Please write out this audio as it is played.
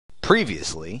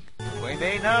Previously.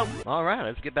 Wait, no. Alright,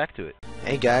 let's get back to it.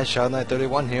 Hey guys,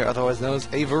 Shadow931 here, otherwise known as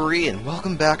Avery, and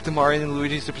welcome back to Mario and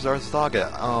Luigi Superstar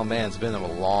Saga. Oh man, it's been a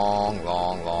long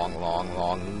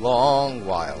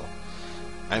while.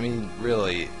 I mean,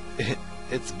 really,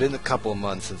 it's been a couple of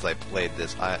months since I played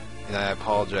this. I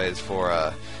apologize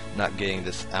for not getting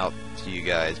this out to you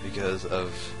guys because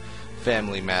of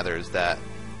family matters that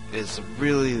is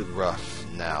really rough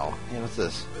now. Hey, what's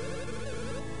this?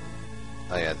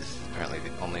 Oh yeah, this is apparently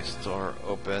the only store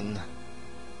open.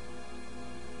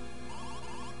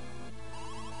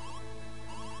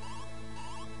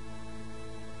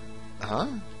 Huh?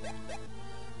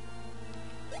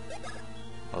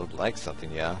 I would like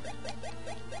something, yeah.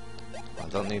 I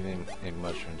don't need any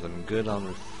mushrooms. I'm good on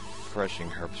refreshing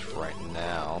herbs right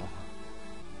now.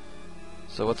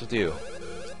 So what's with you?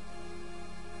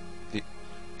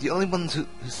 The only ones who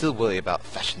still worry about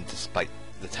fashion despite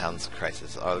the town's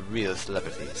crisis are real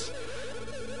celebrities.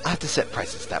 I have to set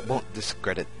prices that won't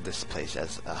discredit this place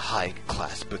as a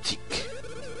high-class boutique.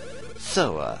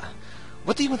 So,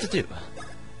 what do you want to do?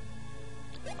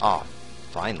 Oh,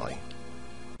 finally.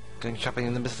 Going shopping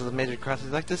in the midst of a major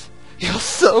crisis like this? You're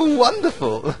so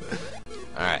wonderful!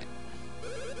 Alright.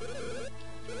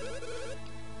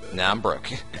 Now I'm broke.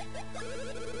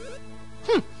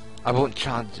 I won't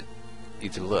charge you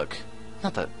to look.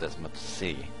 Not that there's much to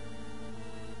see.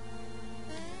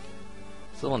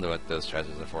 Still wonder what those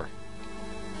treasures are for.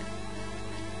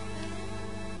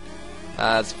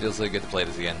 It feels so good to play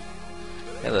this again.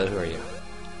 Hello, who are you?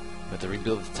 Want to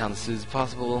rebuild the town as soon as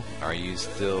possible? Are you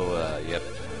still, yep.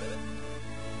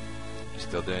 You're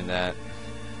still doing that?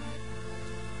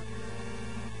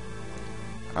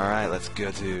 Alright, let's go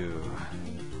to...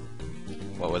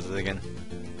 what was it again?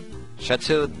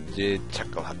 Chateau de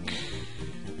Chucklehuck.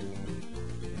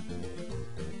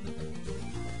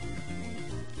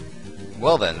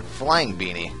 Well then, flying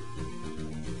beanie.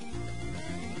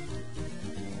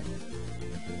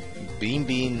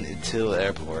 Bean until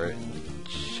airport.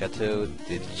 Chateau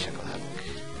de Chucklehuck.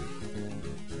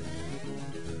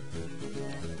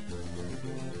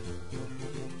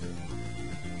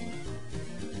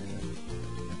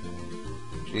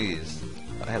 Jeez.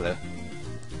 Oh, hello.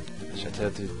 Chateau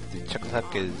de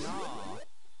Chucklehuck is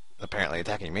apparently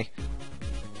attacking me.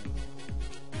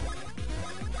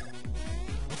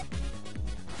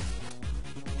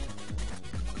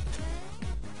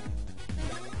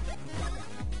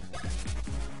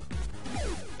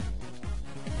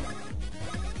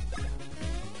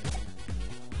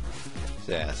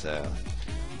 Yeah, so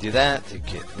do that to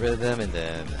get rid of them and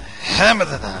then hammer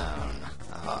them down.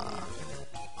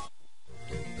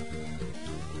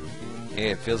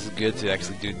 Yeah, it feels good to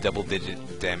actually do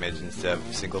double-digit damage instead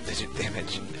of single-digit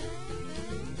damage.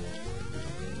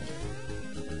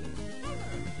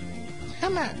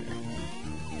 Hammer!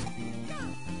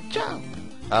 Jump!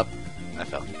 Up. I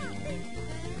fell.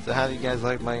 So how do you guys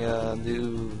like my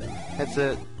new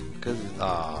headset? Because,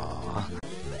 aww.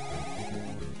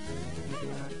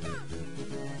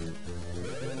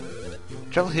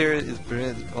 Travel here is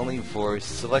permitted only for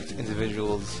select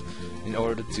individuals in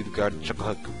order to guard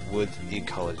Chucklehuck wood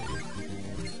ecology.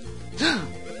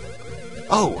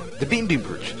 Oh, the Bean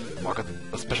Brooch! Mark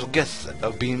a special guest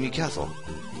of Bean Castle.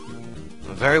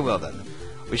 Very well then.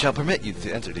 We shall permit you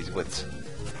to enter these woods.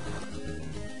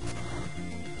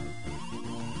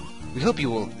 We hope you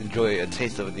will enjoy a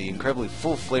taste of the incredibly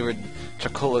full-flavored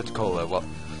Chuckola Cola while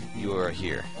you are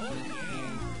here.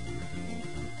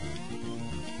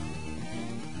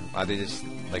 Wow, they just,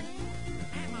 like...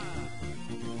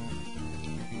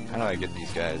 how do I get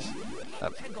these guys?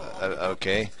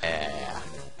 Okay.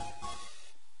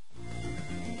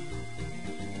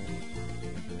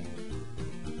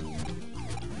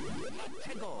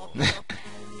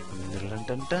 Dun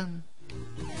dun dun.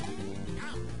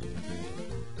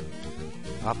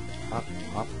 Hop, hop,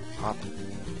 hop, hop.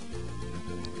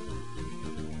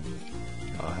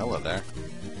 Oh, hello there.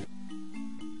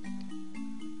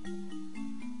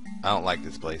 I don't like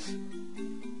this place.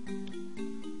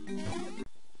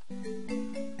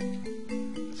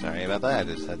 Sorry about that, I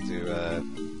just had to,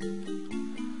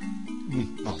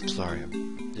 oh, sorry, I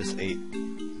just ate.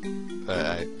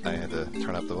 I had to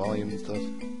turn up the volume and stuff.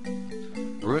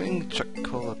 Brewing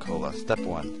Chuckola Cola. Step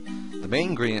 1. The main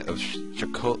ingredient of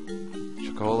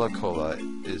Chuckola Cola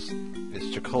is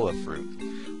Chuckola fruit,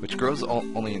 which grows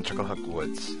only in Chucklehuck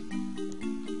woods.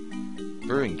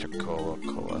 Brewing Chuckola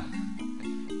Cola.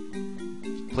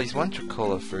 Place 1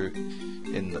 Chuckola fruit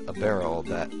in a barrel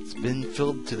that's been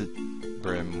filled to the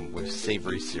brim with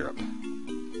savory syrup.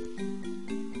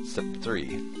 Step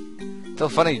 3. Tell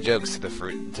funny jokes to the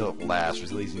fruit until it laughs,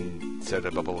 releasing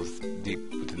soda bubbles deep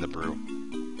within in the brew.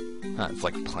 Huh, it's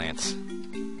like plants.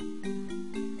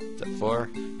 Step 4.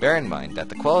 Bear in mind that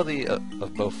the quality of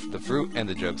both the fruit and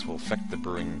the jugs will affect the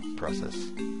brewing process.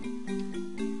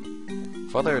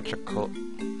 Father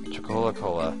Chuckola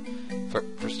Cola,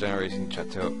 first generation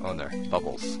Chateau owner.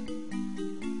 Bubbles.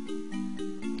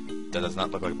 That does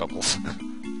not look like bubbles.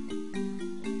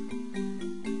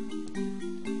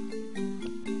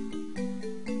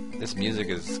 This music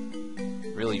is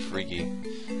really freaky.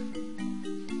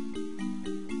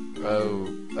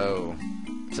 Oh,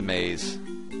 it's a maze.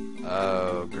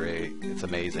 Oh, great, it's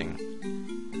amazing.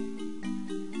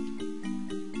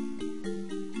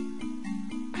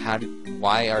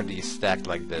 Why are these stacked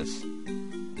like this?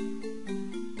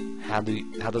 How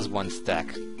does one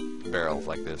stack barrels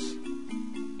like this?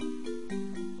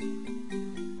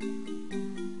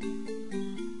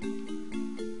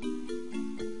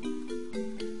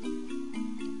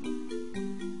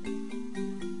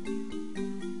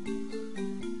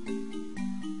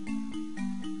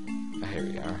 Here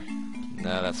we are.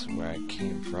 No, that's where I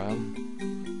came from.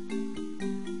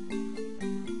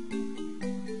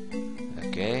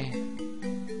 Okay.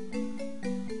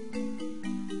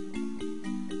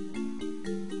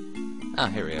 Ah,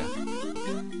 here we are.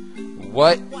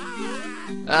 What?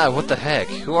 Ah, what the heck?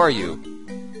 Who are you?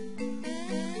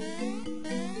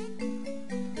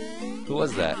 Who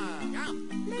was that?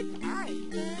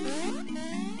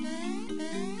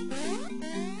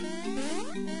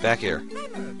 Back here.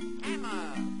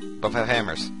 Both have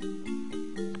hammers.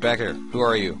 Back here. Who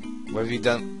are you? What have you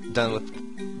done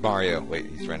with Mario? Wait,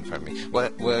 he's right in front of me.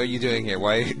 What are you doing here?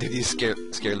 Why did you scare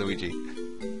Luigi?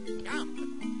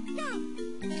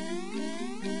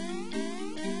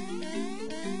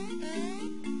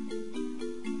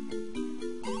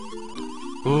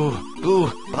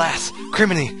 Ooh, alas,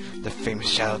 criminy! The famous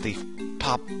shadow thief,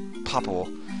 Popple,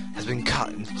 has been caught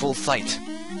in full sight.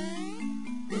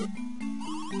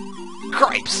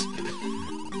 Cripes!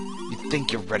 You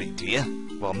think you're ready, do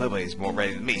you? Well, nobody's more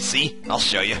ready than me, see? I'll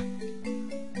show you.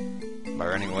 By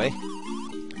running away?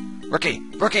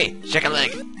 Rookie, shake a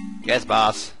leg! Yes,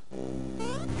 boss.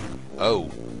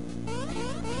 Oh.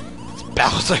 It's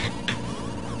Bowser!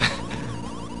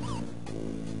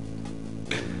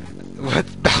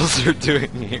 What's Bowser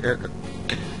doing here?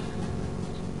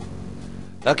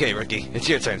 Okay, Rookie, it's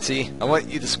your turn, see? I want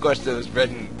you to squash those red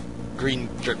and green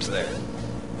drips there.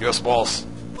 Yes, boss.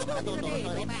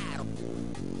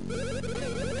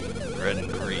 Red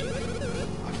and green.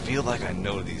 I feel like I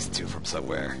know these two from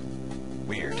somewhere.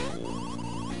 Weird.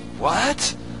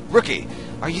 What? Rookie,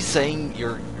 are you saying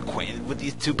you're acquainted with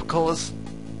these two Chuckolas?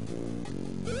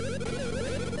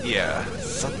 Yeah,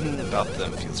 something about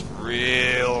them feels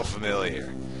real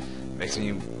familiar. Makes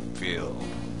me feel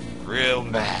real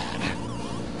mad.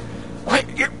 Wait,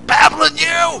 you're babbling,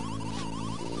 you!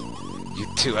 You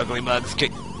two ugly mugs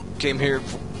came here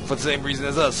for the same reason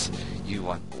as us. You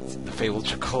want the fabled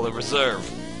Chuckola Reserve.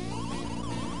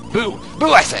 Boo!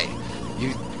 Boo, I say!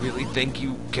 You really think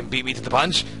you can beat me to the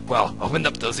punch? Well, open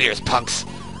up those ears, punks.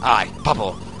 I,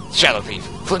 Popple, Shadow Thief,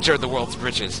 flincher of the world's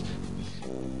riches.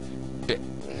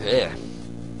 Yeah.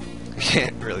 I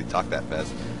can't really talk that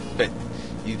fast. But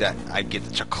you that I get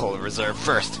the Chuckola Reserve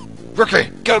first.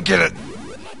 Rookie, go get it!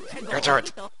 Your turn.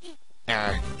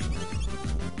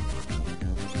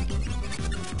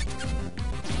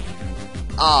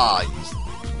 Ah, you...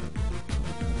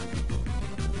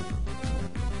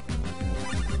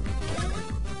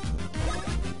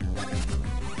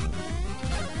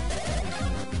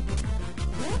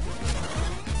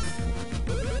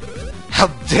 How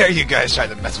dare you guys try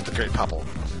to mess with the Great Popple?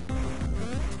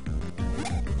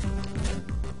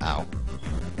 Ow.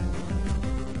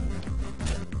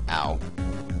 Ow.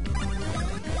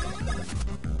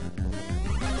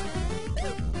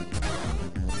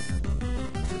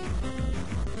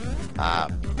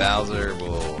 Bowser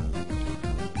will...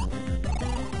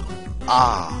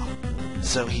 Ah!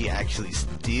 So he actually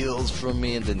steals from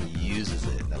me and then uses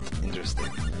it. That's interesting.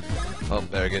 Oh,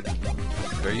 very good.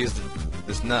 Better use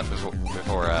this nut before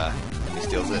he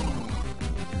steals it.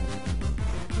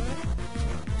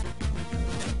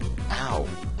 Ow!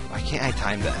 Why can't I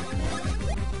time that?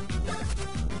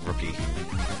 Rookie.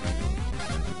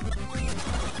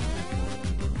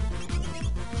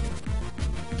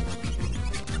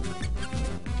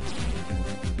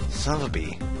 Son of a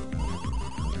bee.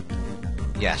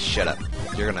 Yeah, shut up.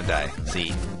 You're gonna die.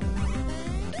 See?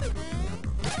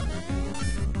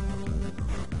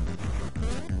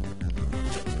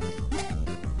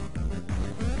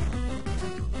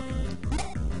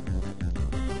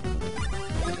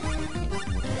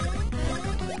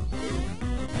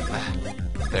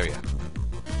 There we go.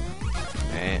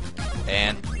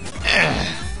 And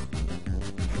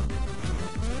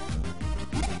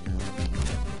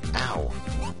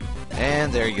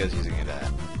And there he goes using it at.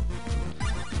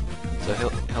 So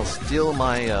he'll steal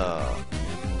my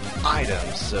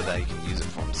items so that he can use it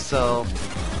for himself.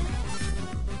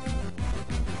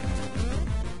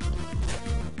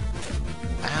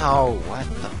 Ow, what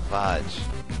the fudge?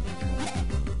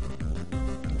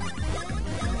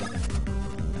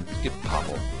 Get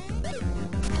Popple.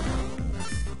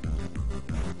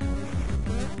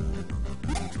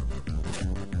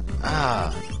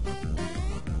 Ah.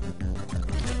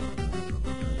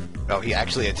 Oh, he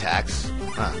actually attacks?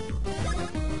 Huh.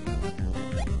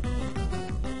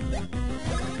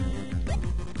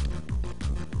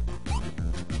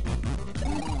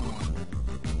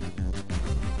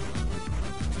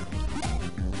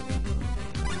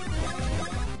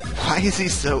 Why is he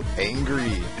so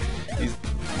angry? He's...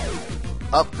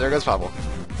 Oh, there goes Popple.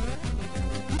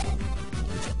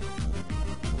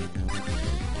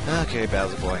 Okay,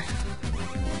 Bowser boy.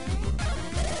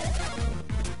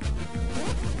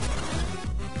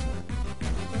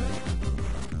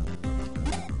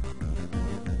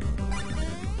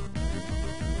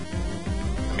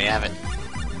 Let me have it.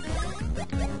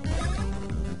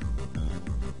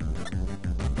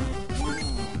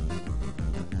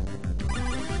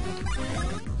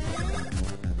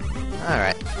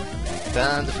 Alright.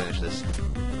 Time to finish this.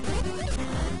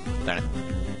 Darn it.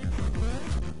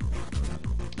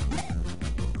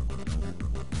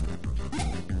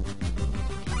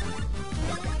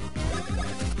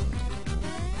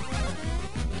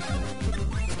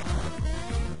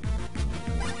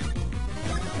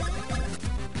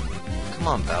 Come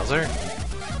on, Bowser.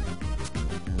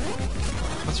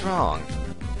 What's wrong?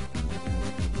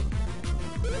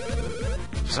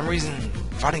 For some reason,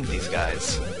 fighting these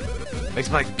guys makes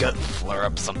my gut flare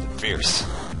up something fierce.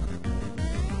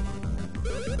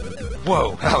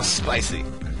 Whoa, that was spicy.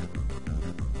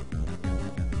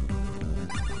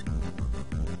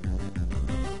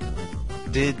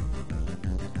 Did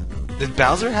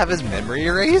Bowser have his memory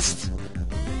erased?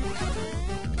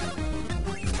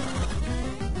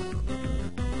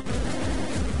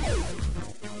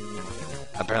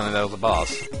 Apparently that was the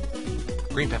boss.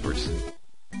 Green peppers.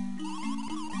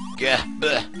 Gah,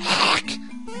 bleh, hack!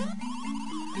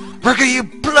 Burger, you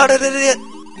blooded idiot!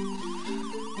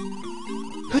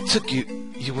 Who took you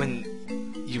when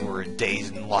you were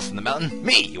dazed and lost in the mountain?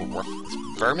 Me, you worthless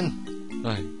vermin!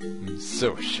 I'm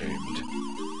so ashamed.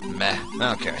 Meh, I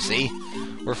don't care, see?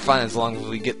 We're fine as long as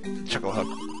we get the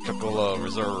Chuckola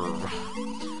Reserve.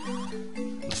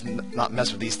 Let's not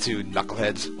mess with these two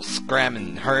knuckleheads. We'll scram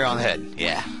and hurry on ahead.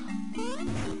 Yeah.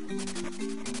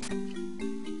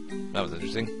 That was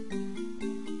interesting.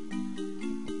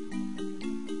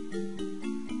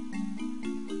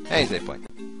 Hey, save point.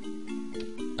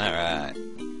 Alright.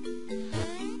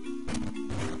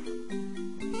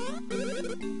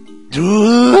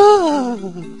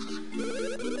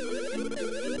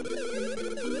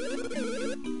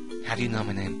 How do you know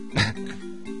my name?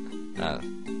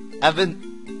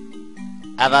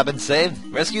 Have I been saved?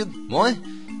 Rescued? Moi?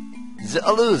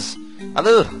 Alluz!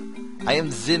 Allô! I am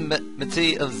the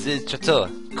Mate of the Chateau.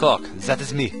 Cork, that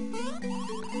is me.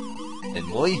 And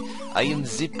moi, I am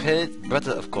the pet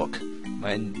brother of Cork.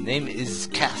 My name is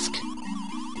Cask.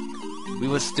 We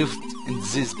were stuffed in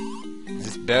these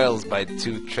barrels by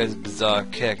two tres bizarre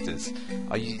characters.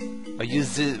 Are you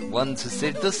the one who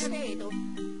saved us?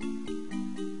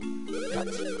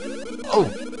 Oh!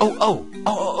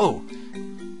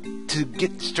 To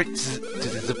get straight to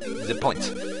the point,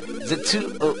 the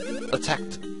two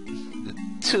attacked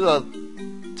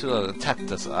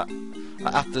us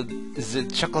after the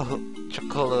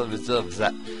Chuckola Reserve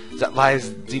that lies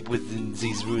deep within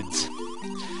these woods.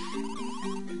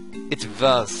 It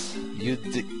was you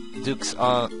dukes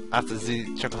are after the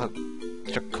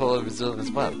Chuckola Reserve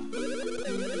as well.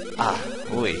 Ah,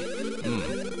 oui.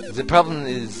 The problem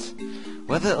is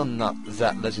whether or not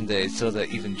that legendary soda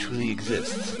even truly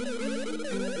exists.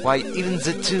 Why, even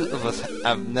the two of us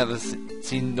have never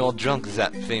seen nor drunk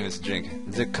that famous drink,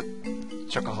 the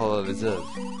Chuckola Reserve.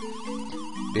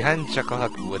 Behind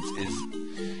Chucklehuck Woods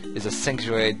is a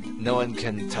sanctuary no one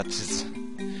can touch.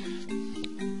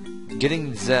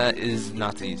 Getting there is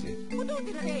not easy.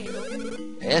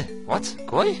 What?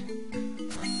 Koi?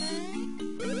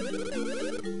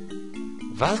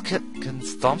 Val can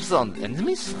stomp on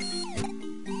enemies?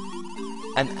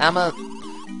 And Amma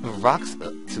rocks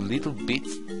to little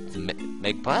beats to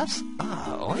make paths?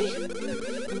 Ah, oi?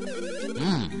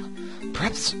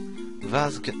 Perhaps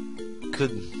Vaz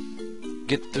could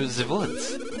get through the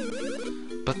woods,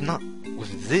 but not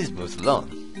with these boots alone.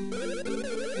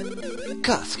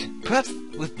 Cask, perhaps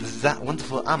with that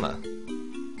wonderful Amma.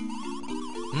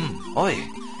 Oi,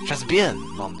 Trust bien,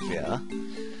 mon frère.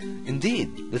 Indeed,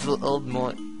 little old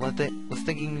Moi was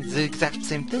thinking the exact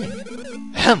same thing.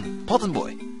 Ahem, pardon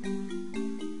boy.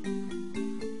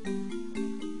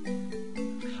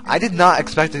 I did not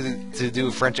expect it to do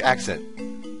a French accent.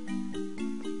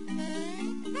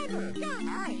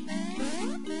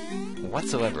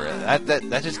 Whatsoever.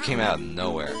 That just came out of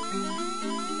nowhere.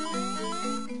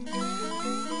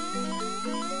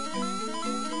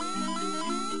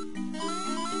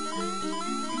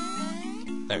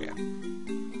 There we go.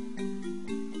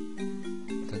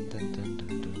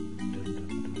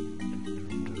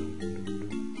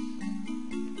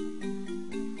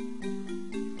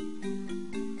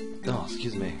 Oh,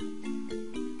 excuse me.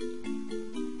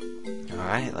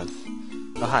 Alright, let's...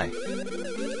 Oh, hi.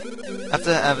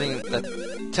 After having a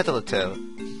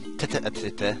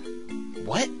tete-a-tete...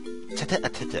 What?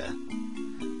 Tete-a-tete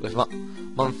with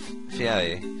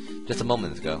Monfieri just a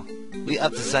moment ago, we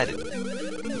have decided...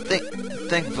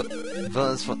 Thank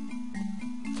us for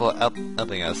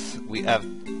helping us. We have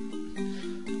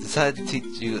decided to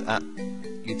teach you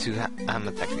two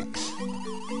hammer techniques.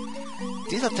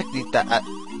 These are techniques that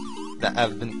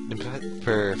have been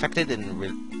perfected and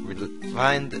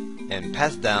refined and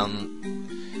passed down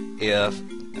here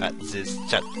at this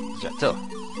chateau.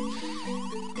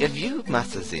 If you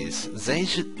master these, they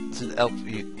should help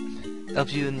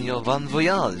you in your bon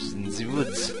voyage in the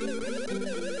woods.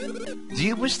 Do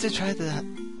you wish to try to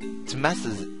master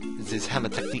these hammer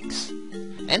techniques?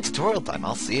 And tutorial time,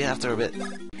 I'll see you after a bit.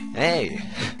 Hey!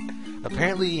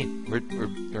 Apparently,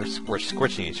 we're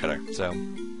scorching each other, so...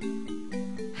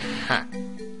 Ha!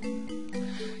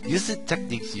 Use the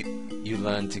techniques you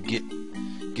learned to get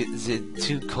the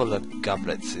 2 cola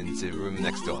goblets in the room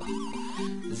next door.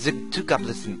 The 2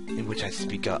 goblets in which I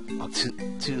speak are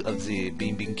two of the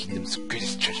Bean Kingdom's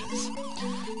greatest treasures.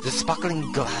 The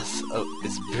sparkling glass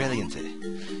is brilliant.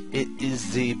 It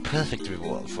is the perfect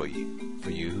reward for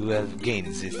you who have gained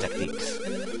these techniques.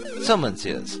 So,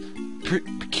 monsieurs,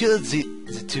 procure the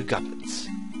 2 goblets.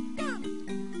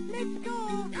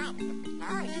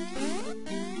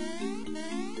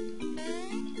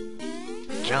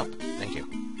 Jump, thank you.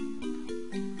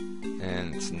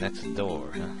 And it's next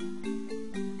door, huh?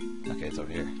 Okay, it's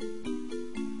over here.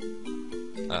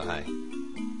 Oh, hi.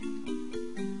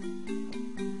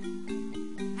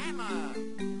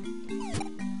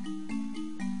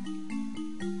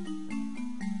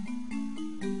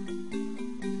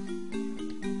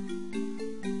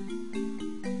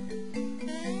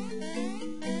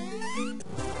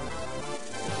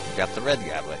 Got the red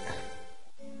goblet.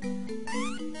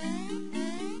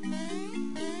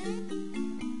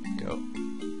 Go.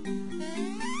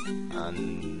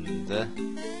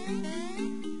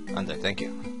 Under, thank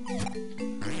you.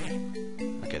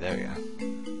 Okay, there we go.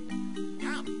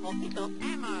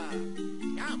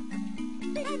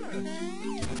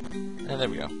 And there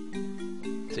we go.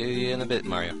 See you in a bit,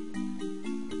 Mario.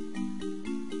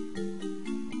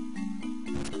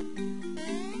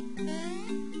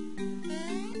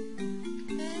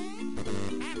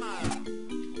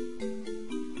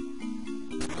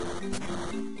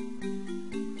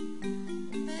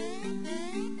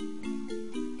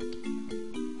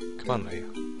 Come on, Mario.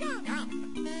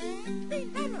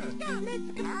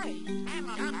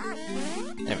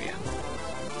 There we go.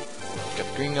 Got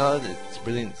the green god, it's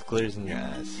brilliant, it glitters in your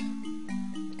eyes.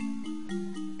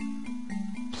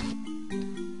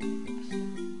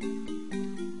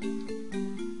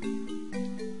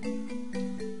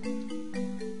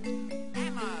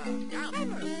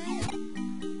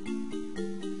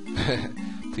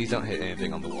 Please don't hit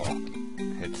anything on the wall.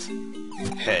 It's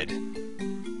head.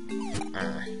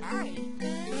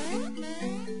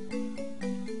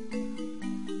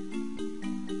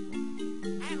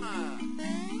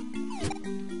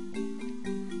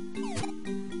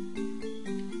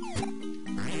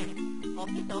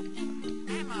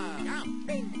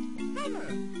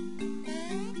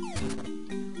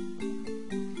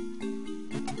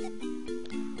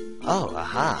 Oh,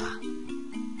 aha!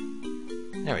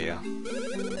 There we go.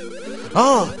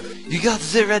 Oh! You got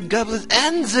the red goblet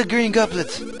and the green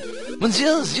goblet!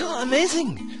 Monsieurs, you're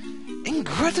amazing!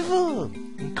 Incredible!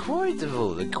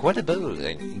 Incredible! Incredible!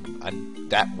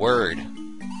 That word.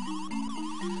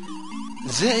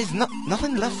 There is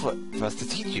nothing left for us to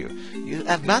teach you. You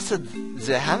have mastered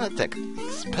the hammer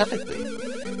techniques perfectly.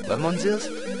 But, monsieurs,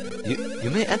 you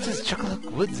may enter the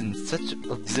Chucklehuck woods in search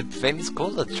of the famous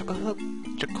cola,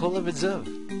 Chuckola Reserve.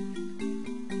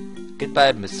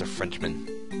 Goodbye, Mr. Frenchman.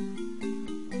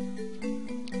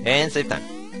 And save time.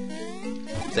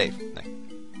 Save.